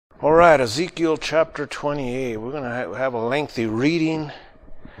All right, Ezekiel chapter 28. We're going to have a lengthy reading.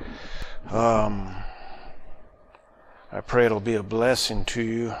 I pray it'll be a blessing to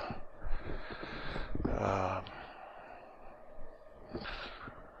you.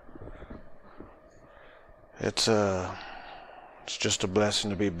 It's just a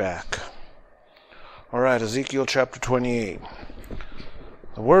blessing to be back. All right, Ezekiel chapter 28.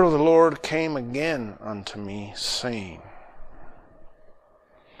 The word of the Lord came again unto me, saying,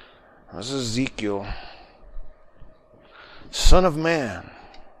 this is Ezekiel, Son of man,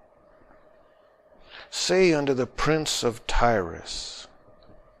 say unto the prince of Tyrus,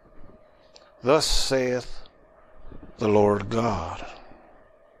 thus saith the Lord God.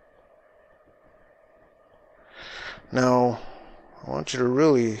 Now, I want you to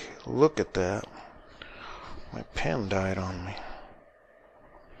really look at that. My pen died on me.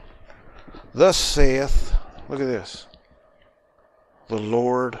 Thus saith, look at this, the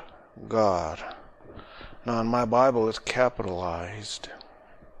Lord God. Now in my Bible it's capitalized.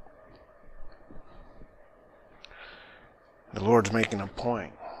 The Lord's making a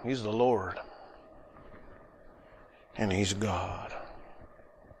point. He's the Lord. And He's God.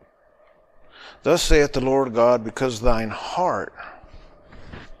 Thus saith the Lord God, because thine heart.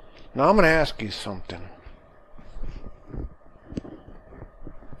 Now I'm going to ask you something.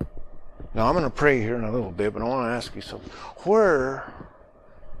 Now I'm going to pray here in a little bit, but I want to ask you something. Where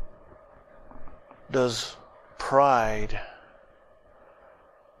does pride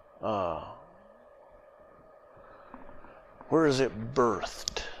where is it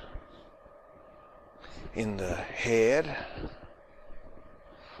birthed? In the head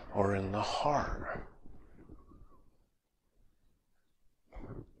or in the heart?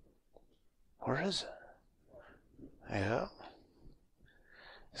 Where is it? Yeah.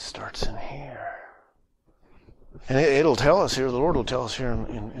 It starts in here. And it'll tell us here, the Lord will tell us here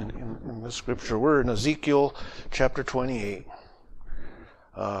in the scripture. We're in Ezekiel chapter 28.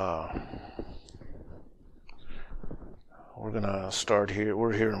 We're going to start here.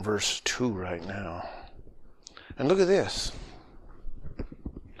 We're here in verse 2 right now. And look at this.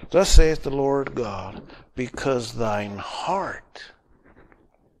 Thus saith the Lord God, because thine heart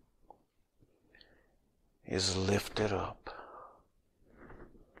is lifted up.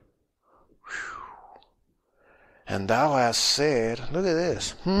 And thou hast said, look at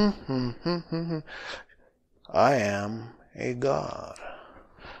this, I am a God.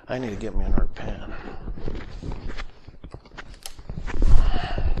 I need to get me another pen.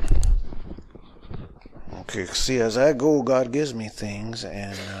 Okay, see, as I go, God gives me things,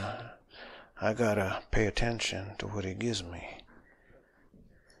 and I gotta pay attention to what He gives me.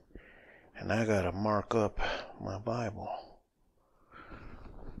 And I gotta mark up my Bible.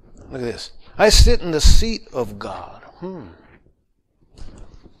 Look at this. I sit in the seat of God. Now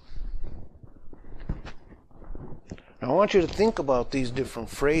I want you to think about these different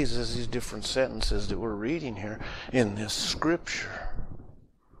phrases, these different sentences that we're reading here in this scripture.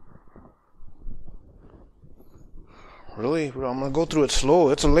 Really, I'm going to go through it slow.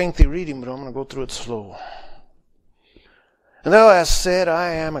 It's a lengthy reading, but I'm going to go through it slow. And thou hast said,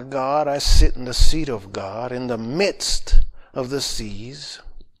 I am a God, I sit in the seat of God, in the midst of the seas.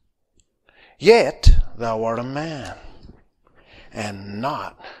 Yet thou art a man, and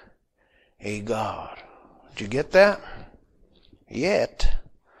not a God. Did you get that? Yet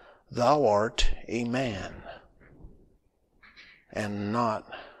thou art a man, and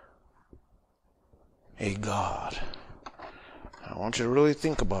not a God. I want you to really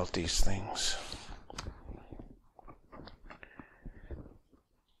think about these things.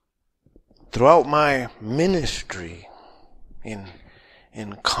 Throughout my ministry in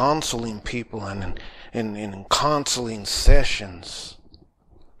counseling people and in counseling sessions,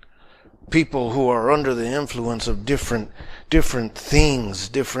 people who are under the influence of different things,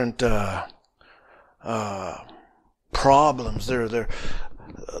 different problems. They're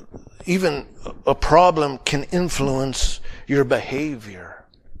even a problem can influence your behavior.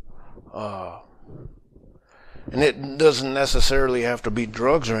 And it doesn't necessarily have to be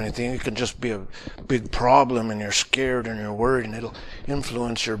drugs or anything. It can just be a big problem and you're scared and you're worried, and it'll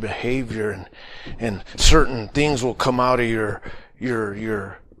influence your behavior, and certain things will come out of your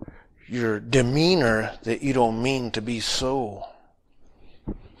demeanor that you don't mean to be so.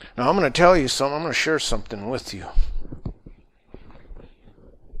 Now I'm going to tell you something. I'm going to share something with you.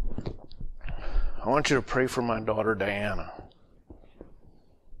 I want you to pray for my daughter Diana.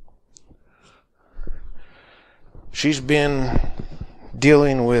 She's been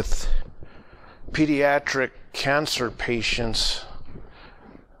dealing with pediatric cancer patients.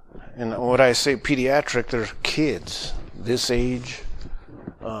 And when I say pediatric, they're kids this age.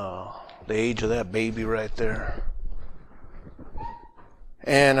 the age of that baby right there.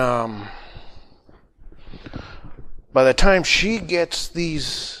 And by the time she gets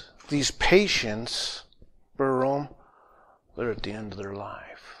these patients, Brother Rome, they're at the end of their life.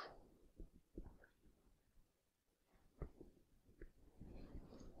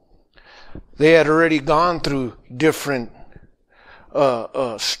 They had already gone through different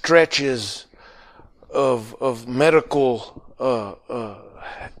stretches of medical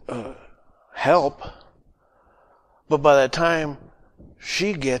help, but by the time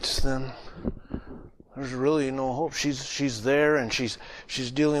she gets them, there's really no hope. She's there, and she's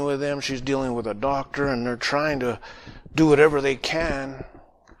dealing with them. She's dealing with a doctor, and they're trying to do whatever they can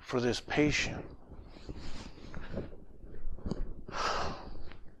for this patient.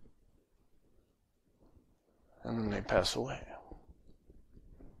 And then they pass away.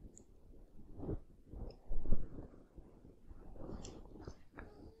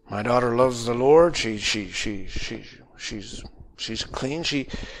 My daughter loves the Lord. She's clean. She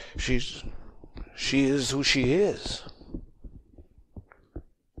is who she is.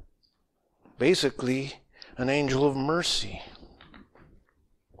 Basically, an angel of mercy.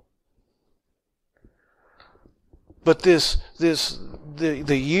 But the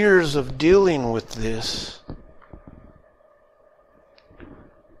years of dealing with this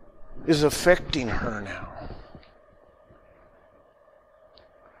is affecting her now.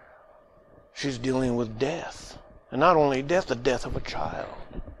 She's dealing with death. And not only death, the death of a child.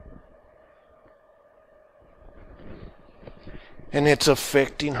 And it's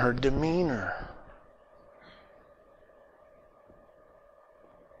affecting her demeanor.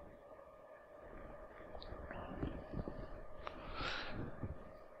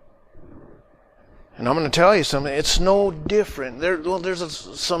 And I'm going to tell you something. It's no different.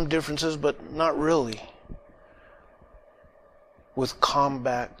 There's some differences, but not really. With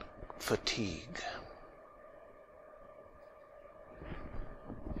combat fatigue.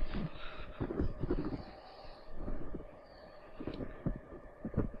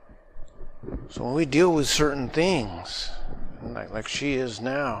 So when we deal with certain things, like she is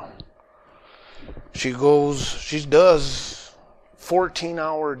now, she does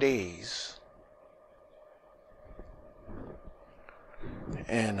 14-hour days.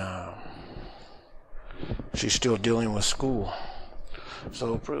 And she's still dealing with school.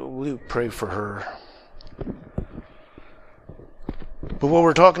 So we pray for her. But what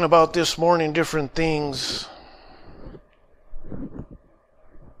we're talking about this morning, different things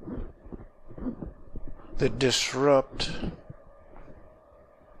that disrupt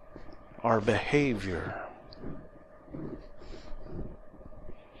our behavior.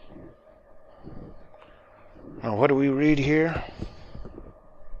 Now, what do we read here?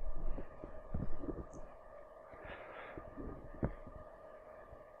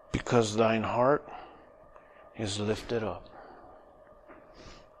 Because thine heart is lifted up.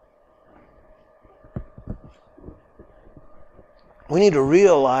 We need to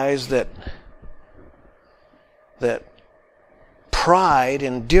realize that pride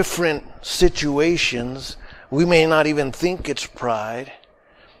in different situations, we may not even think it's pride,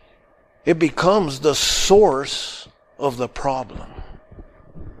 it becomes the source of the problem.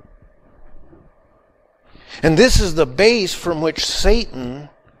 And this is the base from which Satan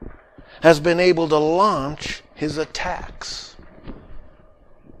has been able to launch his attacks.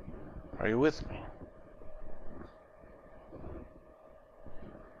 Are you with me?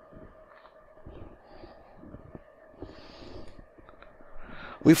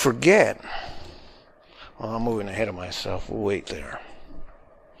 We forget. Well, I'm moving ahead of myself. We'll wait there.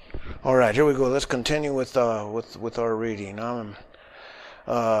 All right, here we go. Let's continue with our reading.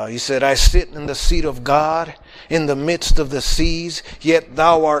 He said, I sit in the seat of God in the midst of the seas, yet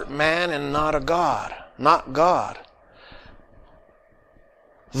thou art man and not a God, not God.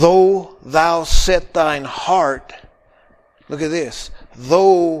 Though thou set thine heart, look at this,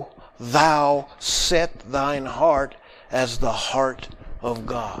 though thou set thine heart as the heart of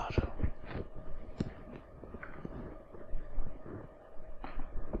God.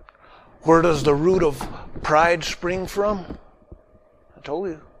 Where does the root of pride spring from? I told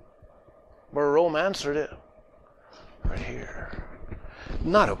you. Brother Rome answered it. Right here.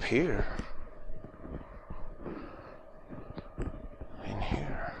 Not up here. In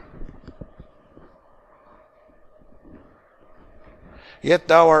here. Yet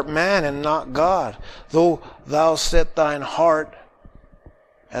thou art man and not God, though thou set thine heart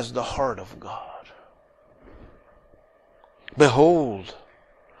as the heart of God. Behold,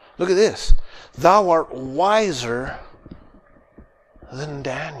 look at this. Thou art wiser than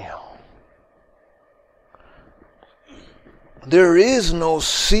Daniel. There is no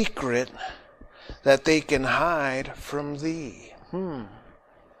secret that they can hide from thee.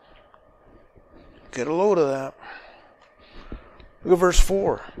 Get a load of that. Look at verse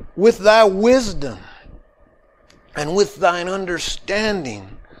 4. With thy wisdom and with thine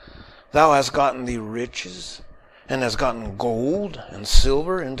understanding thou hast gotten thee riches, and hast gotten gold and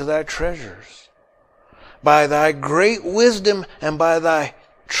silver into thy treasures. By thy great wisdom and by thy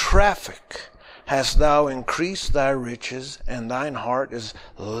traffic hast thou increased thy riches, and thine heart is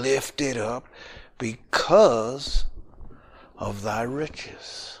lifted up because of thy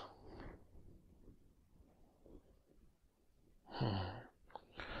riches.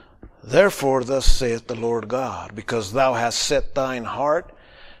 Therefore thus saith the Lord God, because thou hast set thine heart,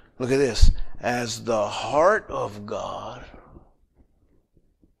 look at this, as the heart of God.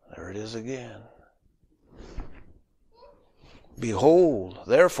 There it is again. Behold,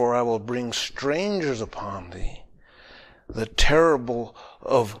 therefore I will bring strangers upon thee, the terrible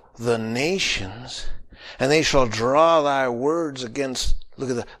of the nations, and they shall draw thy words against,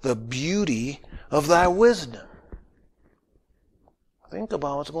 look at the beauty of thy wisdom. Think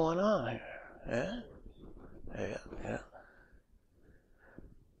about what's going on here. Yeah.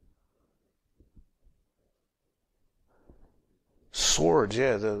 Swords,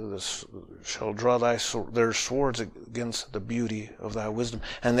 shall draw their swords against the beauty of thy wisdom,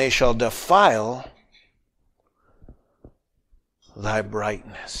 and they shall defile thy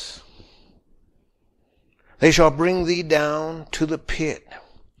brightness. They shall bring thee down to the pit,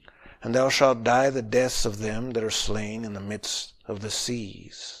 and thou shalt die the deaths of them that are slain in the midst of the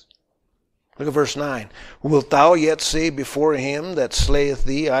seas. Look at verse 9. Wilt thou yet say before him that slayeth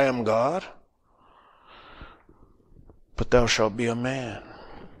thee, I am God? But thou shalt be a man.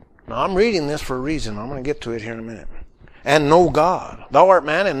 Now I'm reading this for a reason. I'm going to get to it here in a minute. And know God. Thou art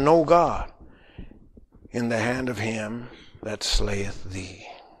man and know God in the hand of him that slayeth thee.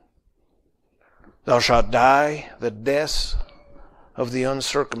 Thou shalt die the deaths of the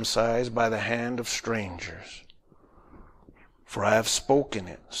uncircumcised by the hand of strangers. For I have spoken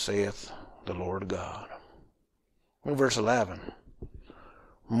it, saith the Lord God. In verse 11.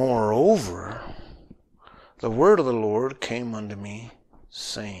 Moreover, the word of the Lord came unto me,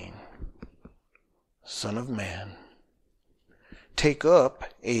 saying, Son of man, take up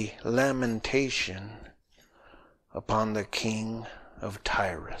a lamentation upon the king of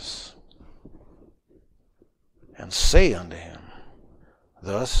Tyrus, and say unto him,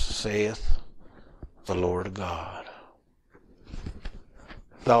 Thus saith the Lord God,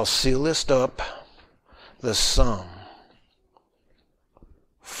 Thou sealest up the sum,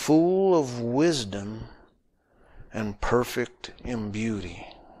 full of wisdom and perfect in beauty.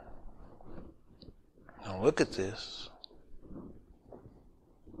 Now look at this.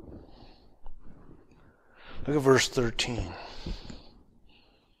 Look at verse 13.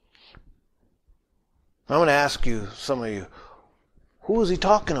 I'm going to ask you, some of you, who is he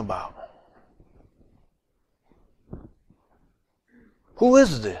talking about? Who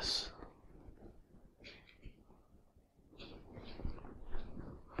is this?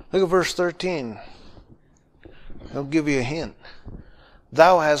 Look at verse 13. I'll give you a hint.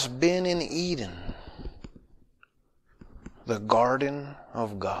 Thou hast been in Eden, the garden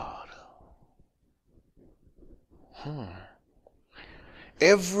of God.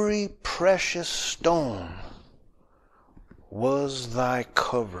 Every precious stone was thy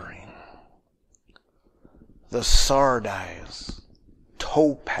covering. The sardius,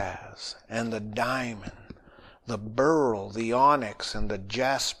 topaz, and the diamond, the beryl, the onyx, and the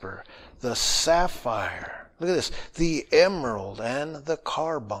jasper, the sapphire. Look at this. The emerald and the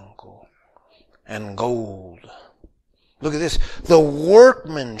carbuncle and gold. Look at this. The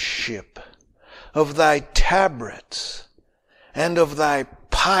workmanship of thy tabrets and of thy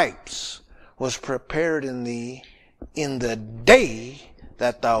pipes was prepared in thee in the day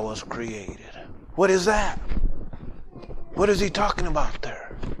that thou was created. What is that? What is he talking about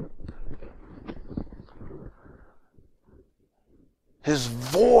there? His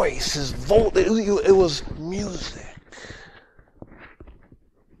voice, it was music.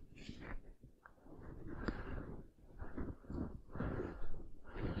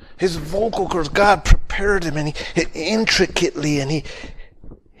 His vocal cords, God prepared him, and he intricately, and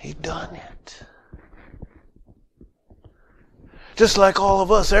he done it. Just like all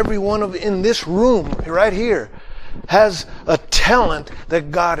of us, every one of in this room right here has a talent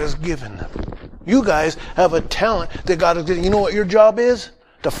that God has given them. You guys have a talent that God has given. You know what your job is?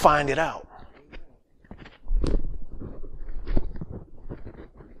 To find it out.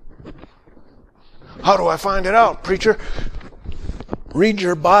 How do I find it out, preacher? Read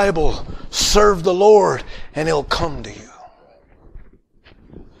your Bible, serve the Lord, and He'll come to you.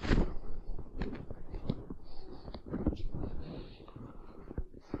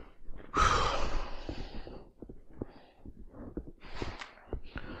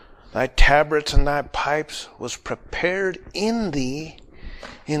 Thy tabrets and thy pipes was prepared in thee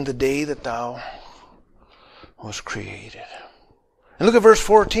in the day that thou was created. And look at verse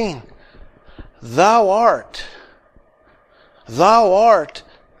 14. Thou art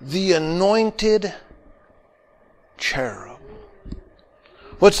the anointed cherub.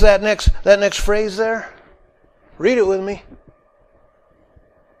 What's that next phrase there? Read it with me.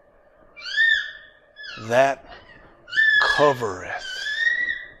 That covereth.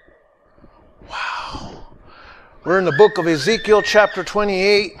 Wow. We're in the book of Ezekiel chapter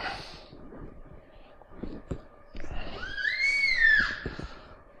 28.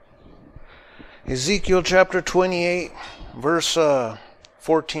 Ezekiel chapter 28, verse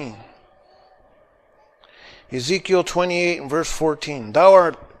 14. Ezekiel 28 and verse 14. Thou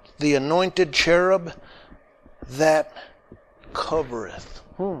art the anointed cherub that covereth.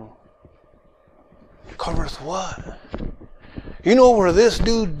 Covereth what? You know where this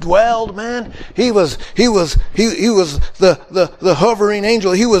dude dwelled, man? He was the hovering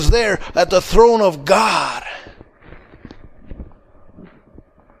angel. He was there at the throne of God.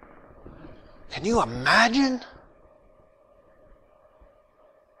 Can you imagine?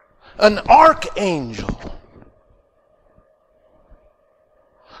 An archangel.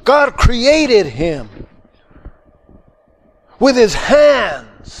 God created him with his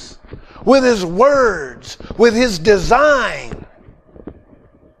hands, with his words, with his design.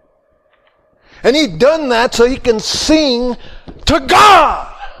 And he done that so he can sing to God.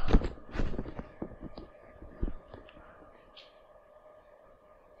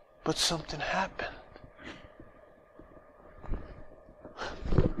 But something happened.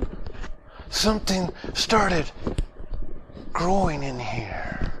 Something started growing in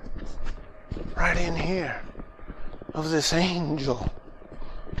here. Right in here. Of this angel.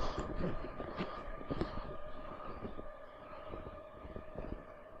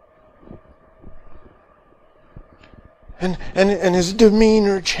 And his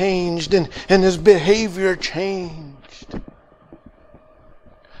demeanor changed and his behavior changed.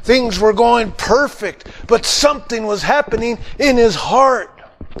 Things were going perfect, but something was happening in his heart.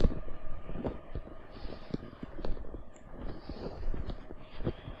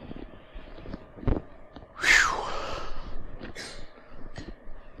 Whew.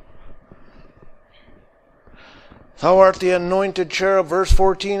 Thou art the anointed cherub, verse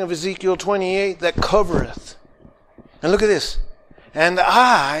 14 of Ezekiel 28, that covereth. And look at this. And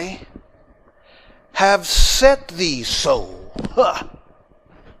I have set thee so.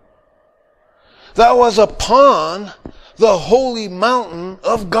 Thou was upon the holy mountain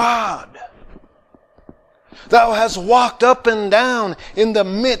of God. Thou hast walked up and down in the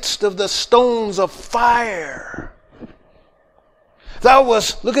midst of the stones of fire. Thou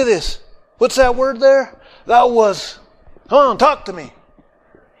was, look at this. What's that word there? Thou was, come on, talk to me.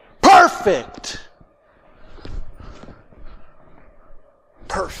 Perfect.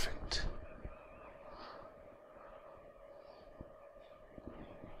 Perfect.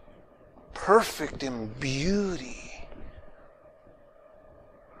 Perfect in beauty.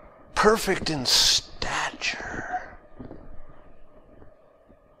 Perfect in stature.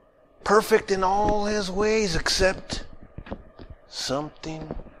 Perfect in all his ways, except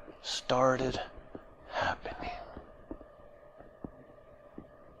something started happening.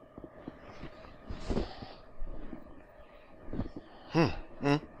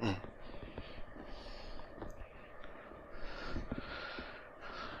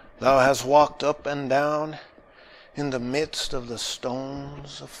 Thou hast walked up and down in the midst of the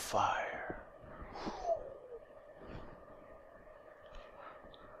stones of fire.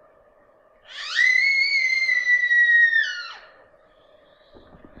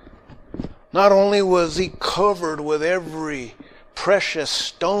 Not only was he covered with every precious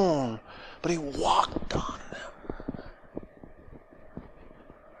stone, but he walked on them.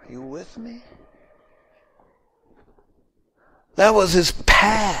 Are you with me? That was his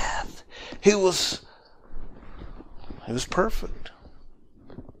path. He was perfect.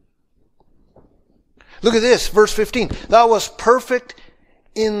 Look at this, verse 15. Thou wast perfect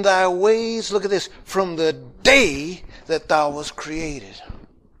in thy ways, look at this, from the day that thou wast created,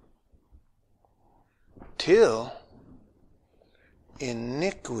 till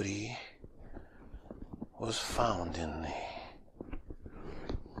iniquity was found in thee.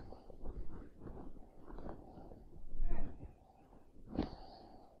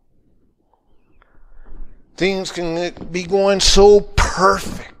 Things can be going so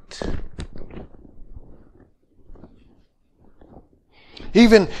perfect.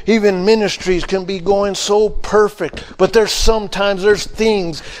 Even ministries can be going so perfect, but there's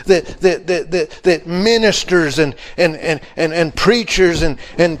things that ministers and preachers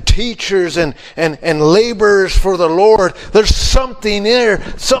and teachers and laborers for the Lord, there's something there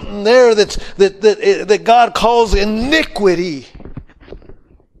that God calls iniquity.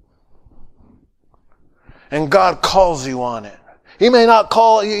 And God calls you on it. He may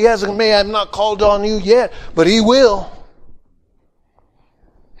have not called on you yet, but He will.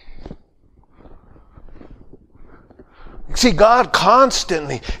 See, God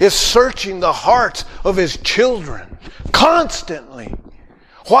constantly is searching the hearts of His children. Constantly.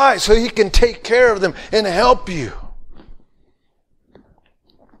 Why? So He can take care of them and help you.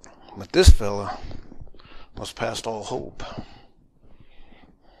 But this fella was past all hope.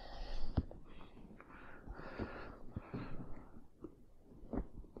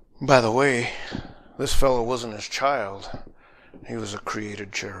 By the way, this fellow wasn't His child. He was a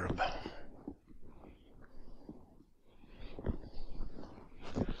created cherub.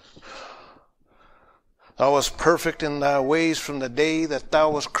 Thou wast perfect in thy ways from the day that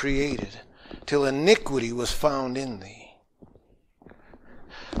thou wast created, till iniquity was found in thee.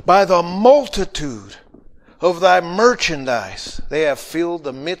 By the multitude of thy merchandise they have filled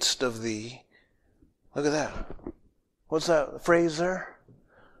the midst of thee. Look at that. What's that phrase there?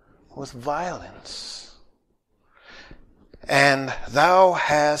 With violence. And thou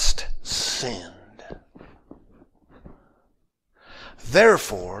hast sinned.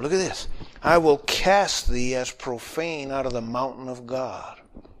 Therefore, look at this. I will cast thee as profane out of the mountain of God,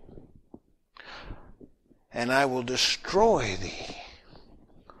 and I will destroy thee.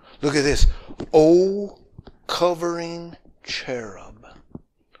 Look at this. O covering cherub,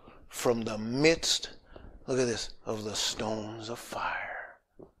 from the midst, look at this, of the stones of fire.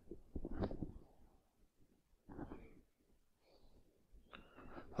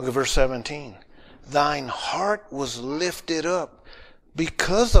 Look at verse 17. Thine heart was lifted up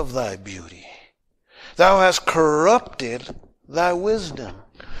because of thy beauty. Thou hast corrupted thy wisdom.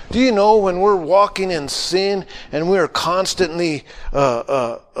 Do you know when we're walking in sin and we're constantly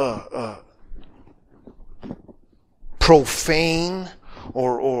profane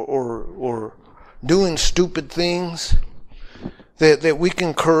or doing stupid things, that we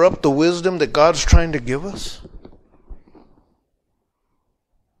can corrupt the wisdom that God's trying to give us?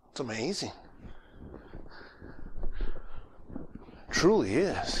 It's amazing. Truly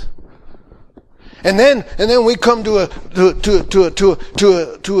is. And then we come to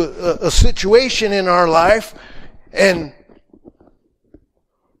a situation in our life, and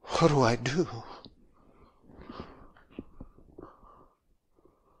what do I do?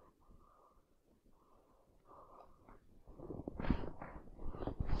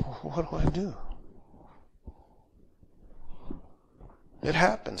 What do I do? It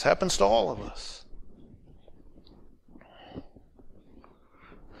happens to all of us.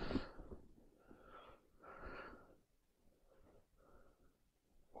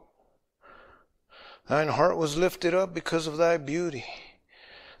 Thine heart was lifted up because of thy beauty.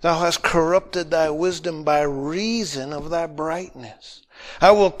 Thou hast corrupted thy wisdom by reason of thy brightness.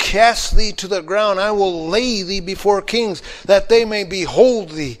 I will cast thee to the ground. I will lay thee before kings, that they may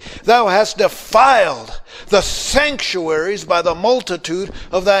behold thee. Thou hast defiled the sanctuaries by the multitude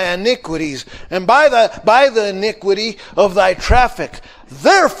of thy iniquities, and by the iniquity of thy traffic.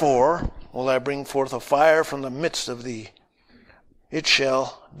 Therefore will I bring forth a fire from the midst of thee. It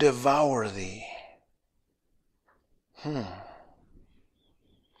shall devour thee.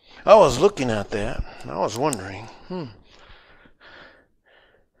 I was looking at that, and I was wondering,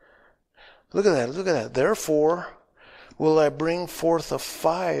 Look at that. Therefore will I bring forth a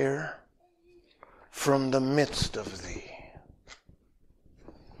fire from the midst of thee.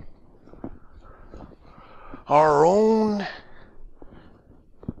 Our own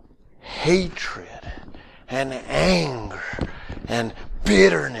hatred and anger and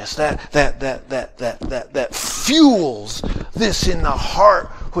bitterness that fuels this in the heart,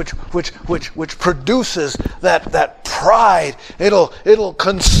 which produces that pride. It'll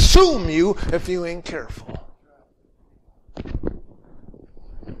consume you if you ain't careful.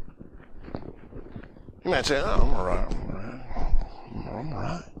 You might say, "Oh, I'm all right.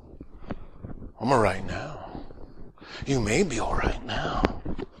 I'm all right now." You may be all right now,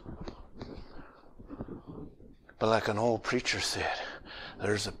 but like an old preacher said,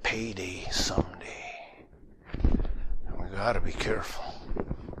 there's a payday someday. And we got to be careful.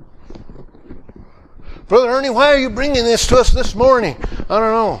 Brother Ernie, why are you bringing this to us this morning? I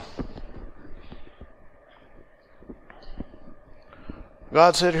don't know.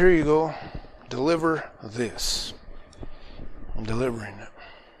 God said, here you go. Deliver this. I'm delivering it.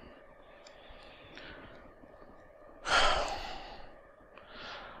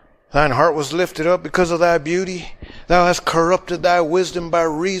 Thine heart was lifted up because of thy beauty. Thou hast corrupted thy wisdom by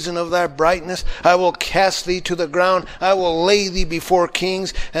reason of thy brightness. I will cast thee to the ground. I will lay thee before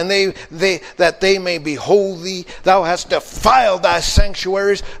kings, and that they may behold thee. Thou hast defiled thy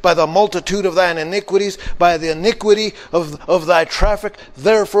sanctuaries by the multitude of thine iniquities, by the iniquity of thy traffic.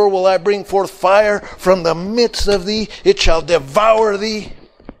 Therefore will I bring forth fire from the midst of thee. It shall devour thee,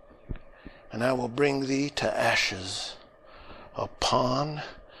 and I will bring thee to ashes upon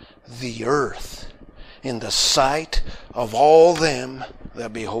the earth in the sight of all them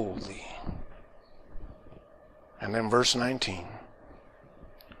that behold thee. And then verse 19.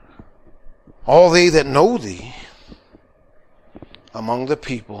 All they that know thee among the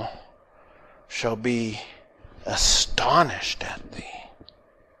people shall be astonished at thee.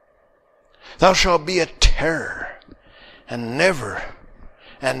 Thou shalt be a terror, and never,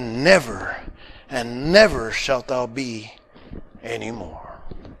 and never, and never shalt thou be any more.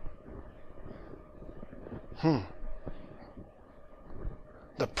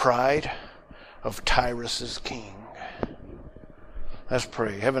 The pride of Tyrus's king. Let's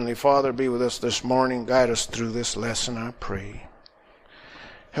pray. Heavenly Father, be with us this morning. Guide us through this lesson, I pray.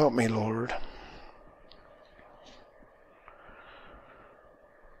 Help me, Lord.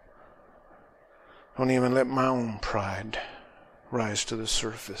 Don't even let my own pride rise to the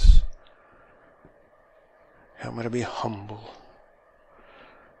surface. Help me to be humble.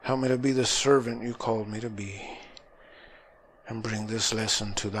 Help me to be the servant you called me to be, and bring this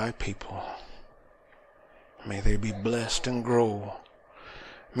lesson to thy people. May they be blessed and grow.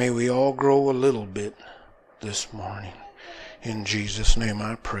 May we all grow a little bit this morning. In Jesus' name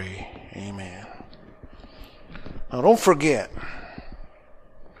I pray. Amen. Now don't forget,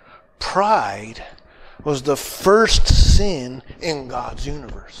 pride was the first sin in God's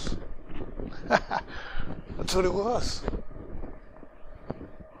universe. That's what it was.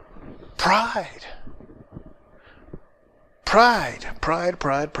 Pride. Pride.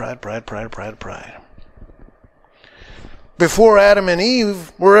 Before Adam and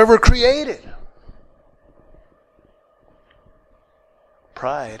Eve were ever created,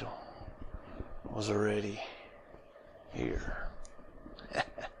 pride was already here.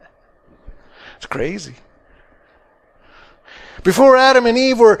 It's crazy. Before Adam and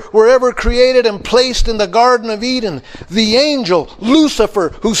Eve were ever created and placed in the Garden of Eden, the angel Lucifer,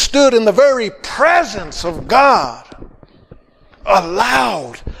 who stood in the very presence of God,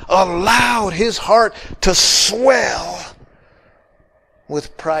 allowed his heart to swell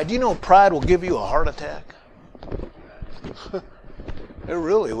with pride. You know, pride will give you a heart attack. It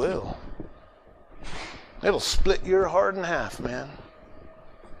really will. It'll split your heart in half, man.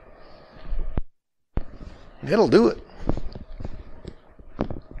 It'll do it.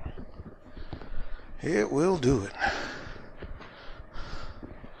 It will do it.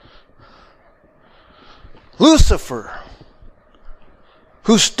 Lucifer,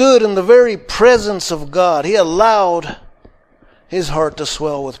 who stood in the very presence of God, he allowed his heart to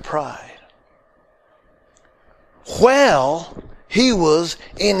swell with pride. While he was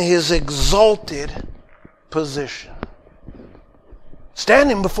in his exalted position,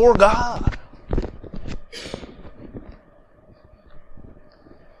 standing before God.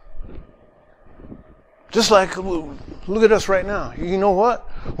 Just like, look at us right now. You know what?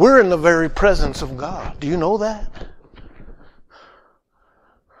 We're in the very presence of God. Do you know that?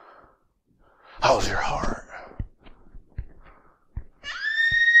 How's your heart?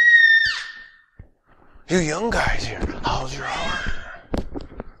 You young guys here, how's your heart?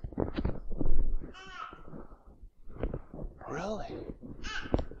 Really?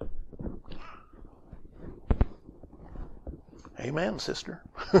 Amen, sister.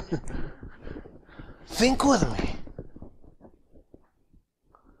 Think with me.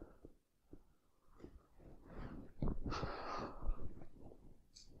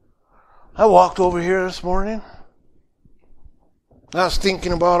 I walked over here this morning. I was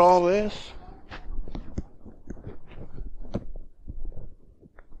thinking about all this.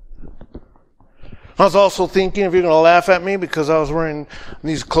 I was also thinking, if you're going to laugh at me because I was wearing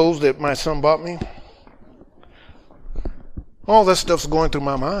these clothes that my son bought me. All this stuff's going through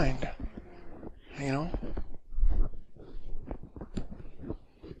my mind. You know?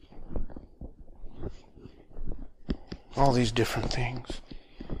 All these different things.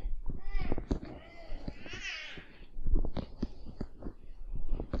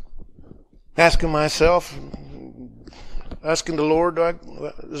 Asking myself, asking the Lord,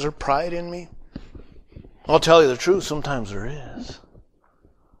 is there pride in me? I'll tell you the truth, sometimes there is.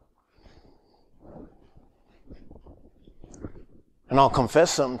 And I'll confess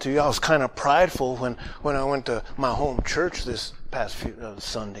something to you. I was kind of prideful when I went to my home church this past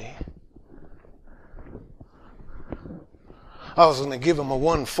Sunday. I was going to give him a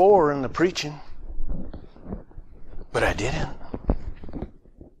 1-4 in the preaching, but I didn't.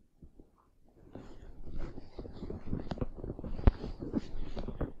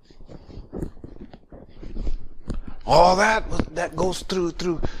 All that goes through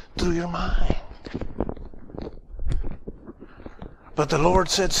your mind. But the Lord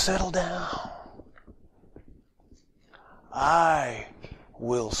said, settle down. I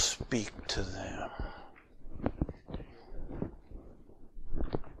will speak to them.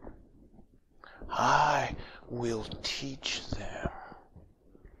 I will teach them.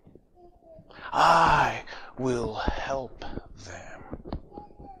 I will help them.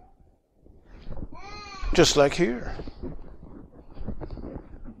 Just like here.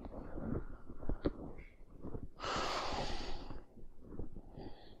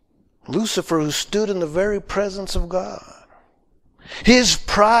 Lucifer, who stood in the very presence of God. His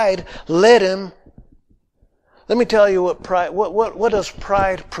pride led him. Let me tell you what pride, what does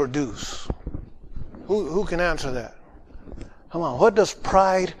pride produce? Who can answer that? Come on, what does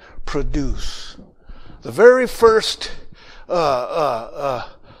pride produce? The very first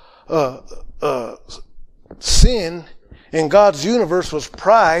sin in God's universe was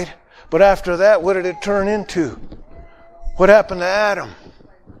pride, but after that, what did it turn into? What happened to Adam?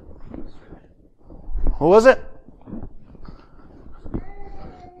 What was it?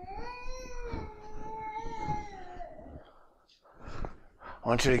 I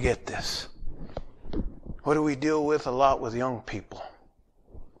want you to get this. What do we deal with a lot with young people?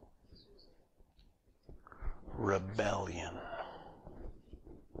 Rebellion.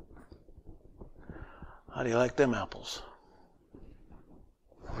 How do you like them apples?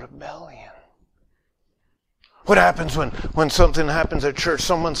 Rebellion. What happens when something happens at church?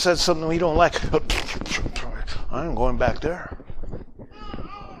 Someone says something we don't like. I ain't going back there.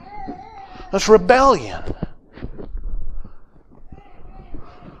 That's rebellion.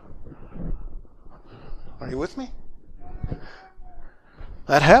 Are you with me?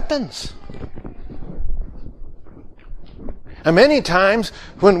 That happens. And many times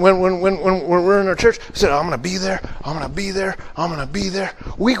when we're in our church, we say, I'm going to be there, I'm going to be there, I'm going to be there.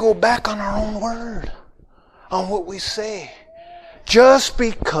 We go back on our own word, on what we say, just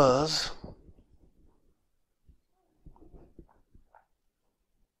because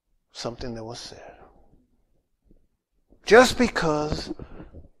something that was said. Just because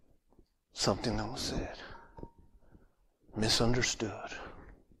something that was said. Misunderstood.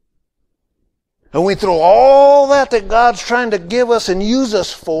 And we throw all that God's trying to give us and use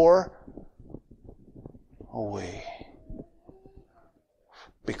us for away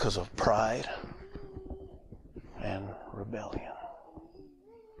because of pride and rebellion.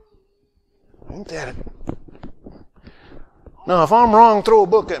 Ain't that it? Now, if I'm wrong, throw a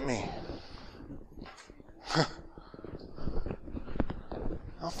book at me.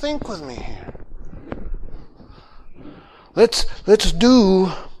 Now think with me here. Let's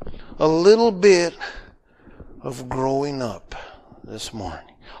do a little bit of growing up this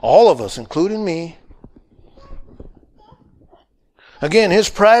morning. All of us, including me. Again, his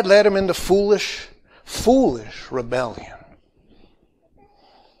pride led him into foolish rebellion.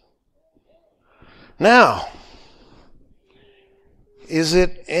 Now, is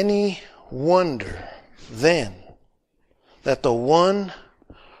it any wonder then that the one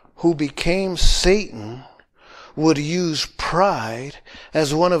who became Satan would use pride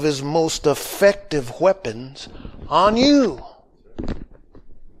as one of his most effective weapons on you,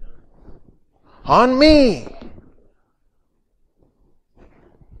 on me?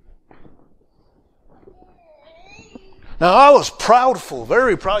 Now, I was proudful,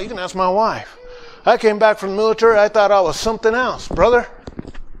 very proud. You can ask my wife. I came back from the military, I thought I was something else, brother.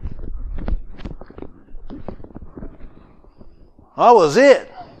 I was it.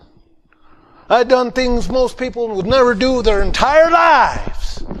 I'd done things most people would never do their entire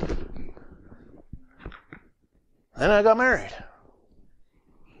lives. Then I got married.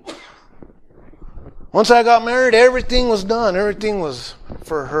 Once I got married, everything was done. Everything was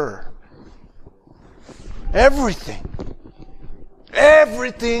for her. Everything.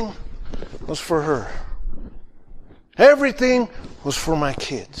 Everything was for her. Everything was for my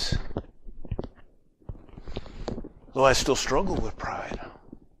kids. Though I still struggle with pride.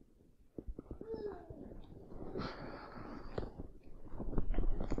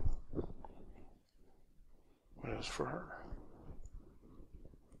 But it was for her.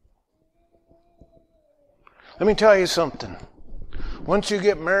 Let me tell you something. Once you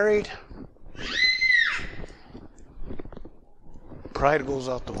get married, Pride goes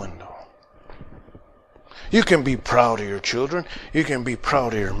out the window. You can be proud of your children. You can be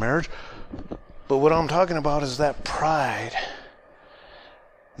proud of your marriage. But what I'm talking about is that pride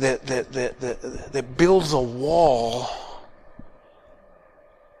that builds a wall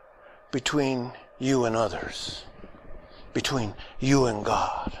between you and others, between you and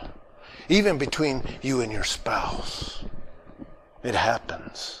God, even between you and your spouse. It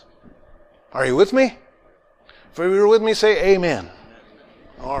happens. Are you with me? If you're with me, say amen.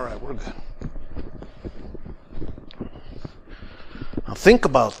 All right, we're good. Now think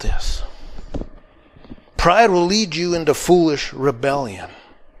about this. Pride will lead you into foolish rebellion.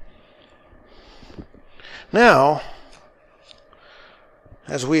 Now,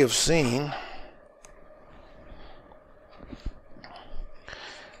 as we have seen,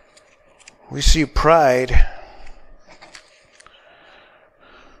 we see pride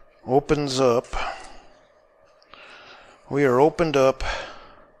opens up. We are opened up.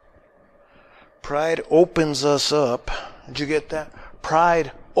 Pride opens us up. Did you get that?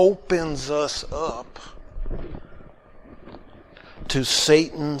 Pride opens us up to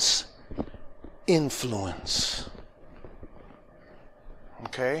Satan's influence.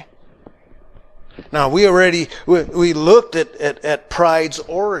 Okay? Now we looked at pride's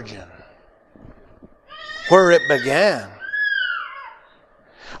origin, where it began,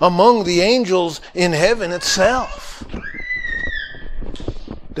 among the angels in heaven itself.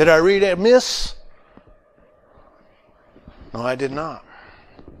 Did I read it amiss? No, I did not.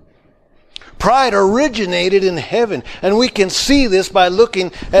 Pride originated in heaven, and we can see this by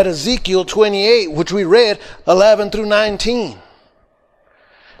looking at Ezekiel 28, which we read 11 through 19.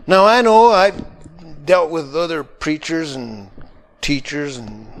 Now I know I dealt with other preachers and teachers,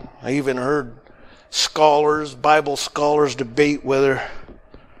 and I even heard scholars, Bible scholars, debate whether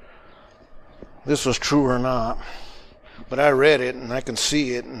this was true or not. But I read it, and I can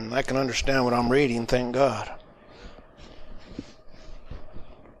see it, and I can understand what I'm reading, thank God.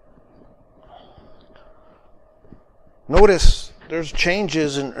 Notice there's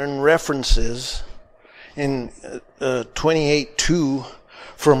changes in references in 28:2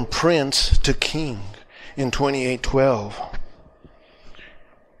 from prince to king in 28:12.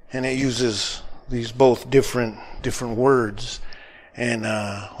 And it uses these both different words. And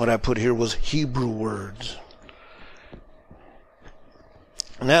what I put here was Hebrew words.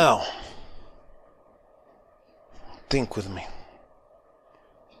 Now, think with me.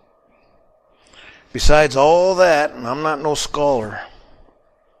 Besides all that, and I'm not no scholar,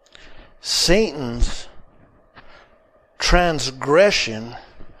 Satan's transgression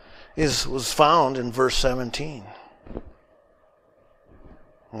was found in verse 17.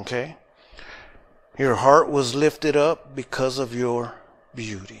 Okay? Your heart was lifted up because of your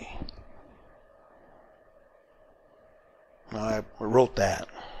beauty. Now, I wrote that.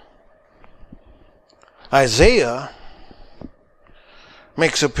 Isaiah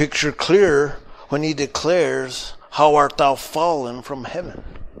makes a picture clearer when he declares, how art thou fallen from heaven?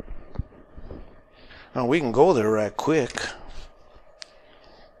 Now we can go there right quick.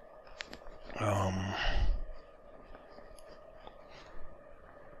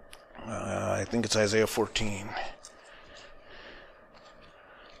 I think it's Isaiah 14.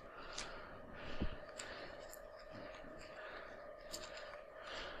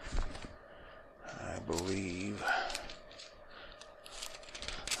 I believe.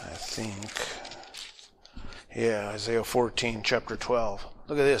 I think. Yeah, Isaiah 14, chapter 12.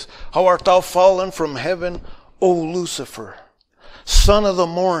 Look at this. How art thou fallen from heaven, O Lucifer, son of the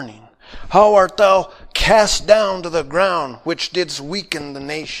morning? How art thou cast down to the ground, which didst weaken the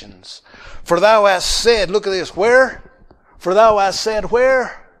nations? For thou hast said, look at this, where? For thou hast said,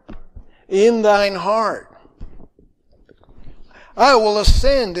 where? In thine heart. I will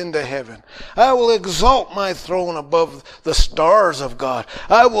ascend into heaven. I will exalt my throne above the stars of God.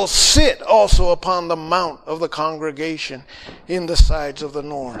 I will sit also upon the mount of the congregation in the sides of the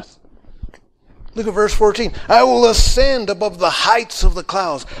north. Look at verse 14. I will ascend above the heights of the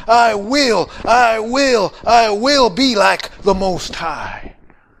clouds. I will be like the Most High.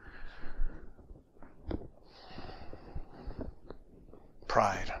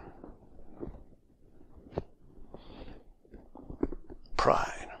 Pride.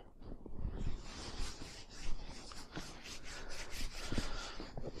 Pride.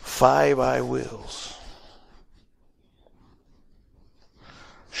 Five I wills.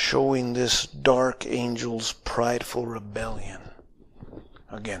 Showing this dark angel's prideful rebellion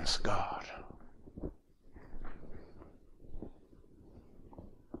against God.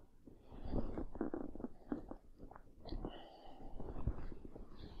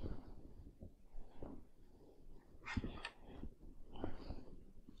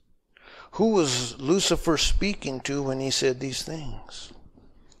 Who was Lucifer speaking to when he said these things?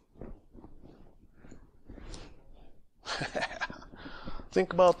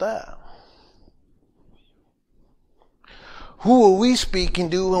 Think about that. Who are we speaking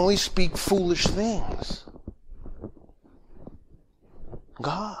to when we speak foolish things?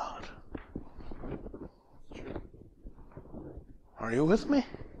 God. Are you with me?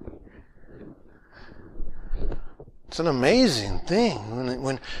 It's an amazing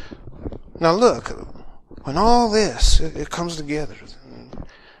thing. Now look, when all this, it comes together.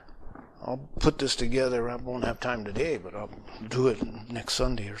 I'll put this together. I won't have time today, but I'll do it next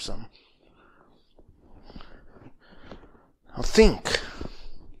Sunday or something. Now think.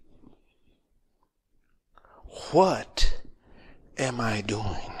 What am I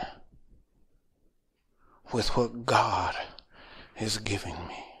doing with what God is giving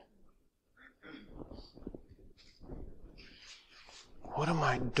me? What am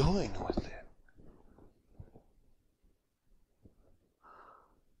I doing with it?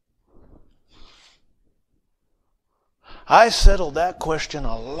 I settled that question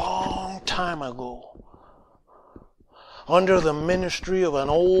a long time ago under the ministry of an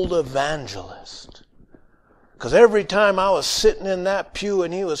old evangelist. Because every time I was sitting in that pew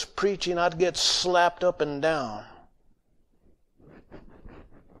and he was preaching, I'd get slapped up and down.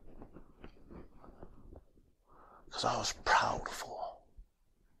 Because I was proudful.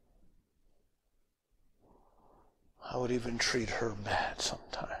 I would even treat her bad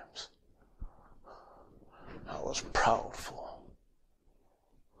sometimes. I was proudful.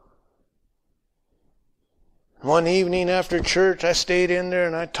 One evening after church, I stayed in there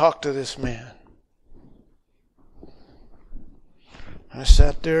and I talked to this man. I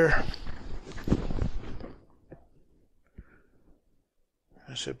sat there.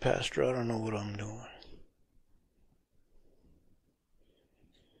 I said, Pastor, I don't know what I'm doing.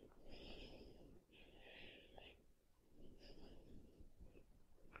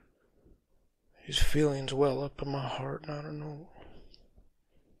 These feelings well up in my heart, and I don't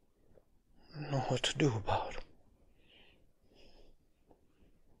know what to do about them.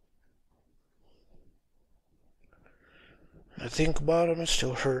 I think about them, it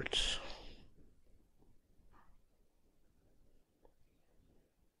still hurts.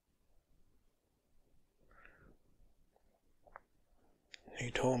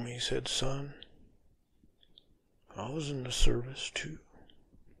 He told me, he said, son, I was in the service too.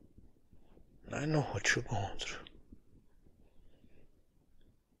 I know what you're going through.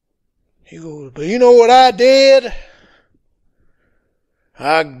 He goes, but you know what I did?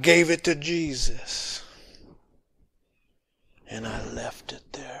 I gave it to Jesus. And I left it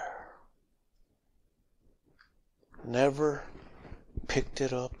there. Never picked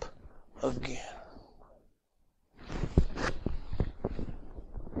it up again.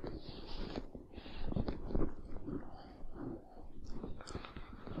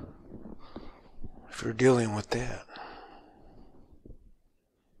 If you're dealing with that,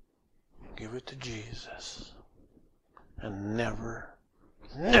 give it to Jesus and never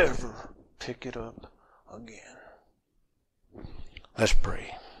pick it up again. Let's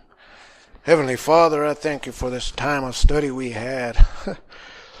pray. Heavenly Father, I thank you for this time of study we had.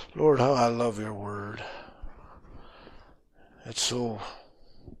 Lord, how I love your word. It's so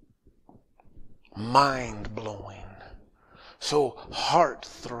mind-blowing, so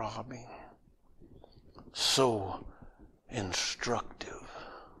heart-throbbing, so instructive.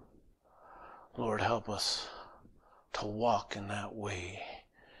 Lord, help us to walk in that way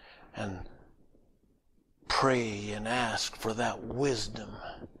and pray and ask for that wisdom,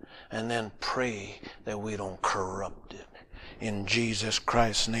 and then pray that we don't corrupt it. In Jesus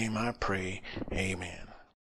Christ's name I pray, amen.